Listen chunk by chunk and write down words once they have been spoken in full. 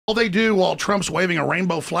all they do while Trump's waving a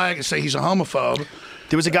rainbow flag is say he's a homophobe.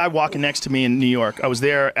 There was a guy walking next to me in New York. I was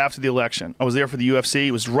there after the election. I was there for the UFC.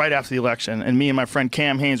 It was right after the election. And me and my friend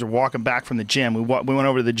Cam Haynes were walking back from the gym. We went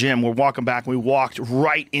over to the gym. We're walking back, and we walked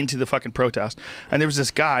right into the fucking protest. And there was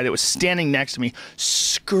this guy that was standing next to me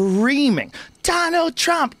screaming, Donald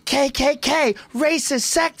Trump, KKK, racist,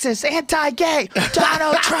 sexist, anti-gay.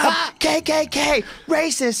 Donald Trump, KKK,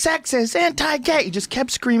 racist, sexist, anti-gay. He just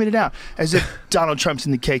kept screaming it out as if Donald Trump's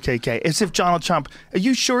in the KKK. As if Donald Trump, are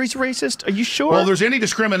you sure he's racist? Are you sure? Well, there's any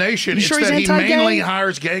discrimination. You sure it's that he's he anti-gay? mainly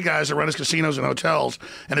hires gay guys that run his casinos and hotels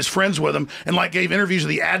and is friends with them and like gave interviews with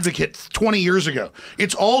The Advocate 20 years ago.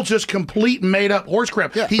 It's all just complete made-up horse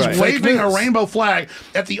crap. Yeah, he's waving a rainbow flag.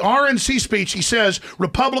 At the RNC speech, he says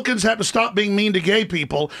Republicans have to stop being mean to gay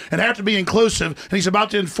people and have to be inclusive, and he's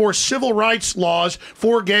about to enforce civil rights laws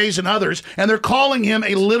for gays and others, and they're calling him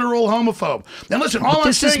a literal homophobe. And listen, all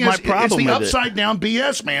I'm saying is it's the upside-down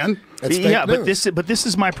BS, man. Yeah, but this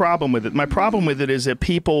is my problem with it. My problem with it is that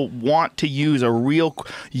people want to use a real,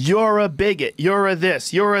 you're a bigot, you're a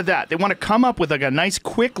this, you're a that. They want to come up with like a nice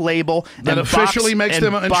quick label that officially makes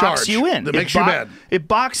them in charge. You in. That makes you bad. It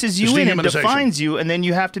boxes you in and defines you, and then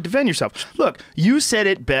you have to defend yourself. Look, you said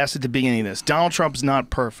it best at the beginning of this. Donald Trump's not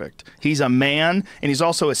perfect. He's a man, and he's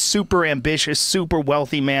also a super ambitious, super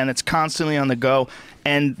wealthy man that's constantly on the go.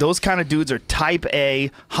 And those kind of dudes are type A,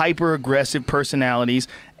 hyper-aggressive personalities.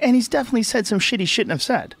 And he's definitely said some shit he shouldn't have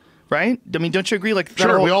said, right? I mean, don't you agree? Like,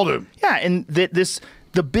 sure, we all do. Yeah, and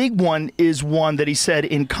the big one is one that he said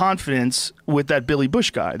in confidence with that Billy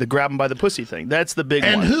Bush guy, the grab him by the pussy thing. That's the big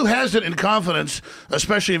one. And who has it in confidence,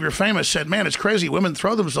 especially if you're famous, said, man, it's crazy. Women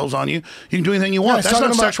throw themselves on you. You can do anything you want. Yeah, that's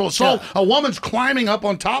not sexual assault. Yeah. A woman's climbing up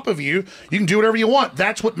on top of you. You can do whatever you want.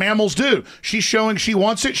 That's what mammals do. She's showing she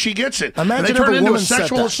wants it. She gets it. Imagine and they turn it into a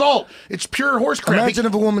sexual assault. It's pure horse crap. Imagine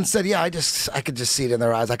if a woman said, yeah, I could just see it in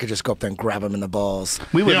their eyes. I could just go up there and grab them in the balls.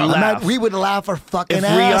 We would laugh. We would laugh our fucking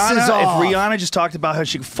asses off. If Rihanna just talked about how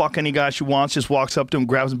she can fuck any guy she wants, just walks up to him,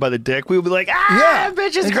 grabs him by the dick, we would be like, ah, yeah,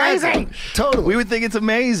 bitch is crazy. Totally. We would think it's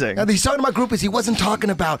amazing. Now, he's talking about groupies. He wasn't talking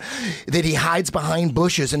about that he hides behind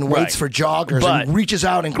bushes and waits for joggers and reaches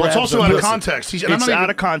out and grabs them. It's also out of context. It's out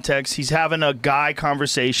of context. He's having a guy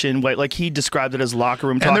conversation, like he described it as locker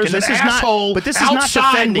room talk. And there's an asshole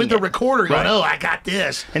outside with the recorder going, oh, I got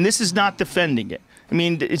this. And this is not defending it. I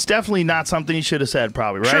mean, it's definitely not something he should have said,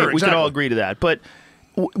 probably, right? Sure, exactly. We could all agree to that. But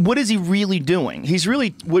what is he really doing? He's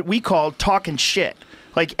really what we call talking shit.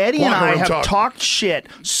 Like, Eddie and I have talked shit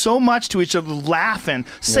so much to each other, laughing,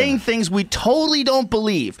 saying things we totally don't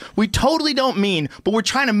believe, we totally don't mean, but we're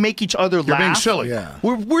trying to make each other laugh. You're being silly. Yeah.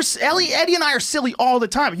 Eddie and I are silly all the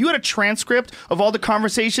time. If you had a transcript of all the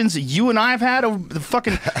conversations that you and I have had over the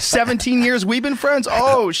fucking 17 years we've been friends,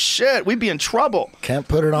 oh shit, we'd be in trouble. Can't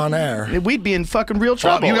put it on air. We'd be in fucking real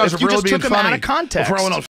trouble. You guys if are you really just being took them funny. out of context.